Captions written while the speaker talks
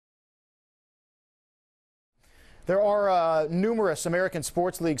There are numerous American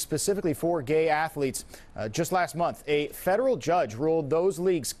sports leagues specifically for gay athletes. Just last month, a federal judge ruled those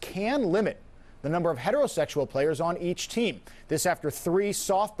leagues can limit the number of heterosexual players on each team. This after 3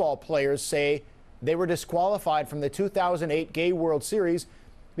 softball players say they were disqualified from the 2008 Gay World Series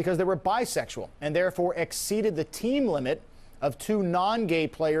because they were bisexual and therefore exceeded the team limit of 2 non-gay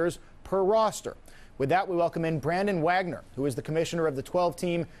players per roster. With that, we welcome in Brandon Waggoner, who is the commissioner of the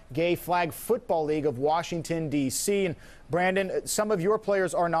 12-team Gay Flag Football League of Washington, D.C. And Brandon, some of your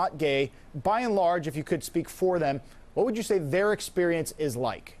players are not gay. By and large, if you could speak for them, what would you say their experience is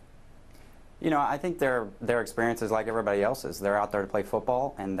like? You know, I think their experience is like everybody else's. They're out there to play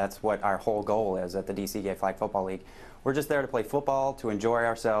football, and that's what our whole goal is at the DC Gay Flag Football League. We're just there to play football, to enjoy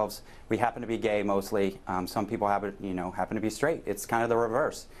ourselves. We happen to be gay mostly. Some people happen to be straight. It's kind of the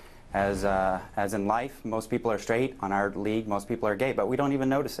reverse. As in life, most people are straight. On our league, most people are gay, but we don't even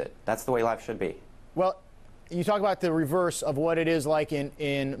notice it. That's the way life should be. Well, you talk about the reverse of what it is like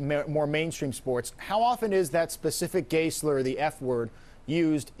in more mainstream sports. How often is that specific gay slur, the F word,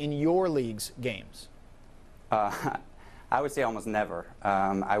 used in your league's games? I would say almost never.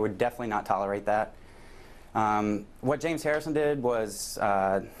 I would definitely not tolerate that. What James Harrison did was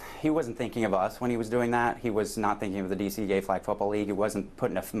he wasn't thinking of us when he was doing that. He was not thinking of the DC Gay Flag Football League. He wasn't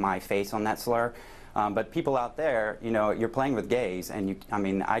putting my face on that slur. But people out there, you know, you're playing with gays, and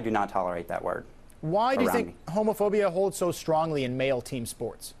I do not tolerate that word. Why do you think homophobia holds so strongly in male team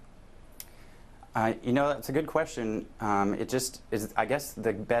sports? You know, that's a good question. It just is, I guess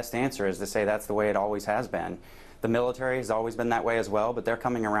the best answer is to say that's the way it always has been. The military has always been that way as well, but they're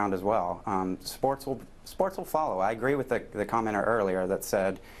coming around as well. Sports will follow. I agree with the commenter earlier that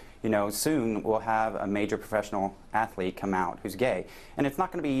said, you know, soon we'll have a major professional athlete come out who's gay. And it's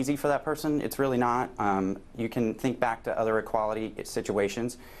not going to be easy for that person. It's really not. You can think back to other equality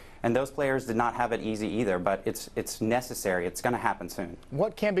situations. And those players did not have it easy either, but it's necessary. It's going to happen soon.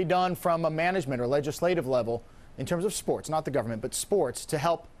 What can be done from a management or legislative level in terms of sports, not the government, but sports, to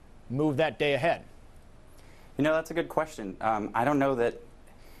help move that day ahead? You know, that's a good question. I don't know that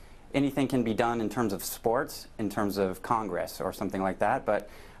anything can be done in terms of sports, in terms of Congress or something like that, but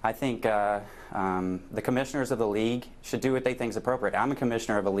I think the commissioners of the league should do what they think is appropriate. I'm a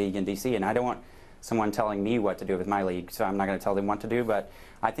commissioner of a league in D.C., and I don't want someone telling me what to do with my league, so I'm not going to tell them what to do. But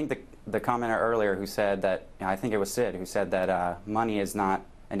I think the commenter earlier who said that, I think it was Sid, who said that money is not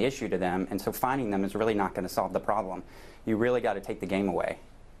an issue to them, and so finding them is really not going to solve the problem. You really got to take the game away.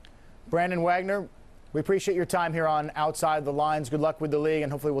 Brandon Waggoner, we appreciate your time here on Outside the Lines. Good luck with the league, and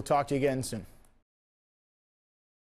hopefully we'll talk to you again soon.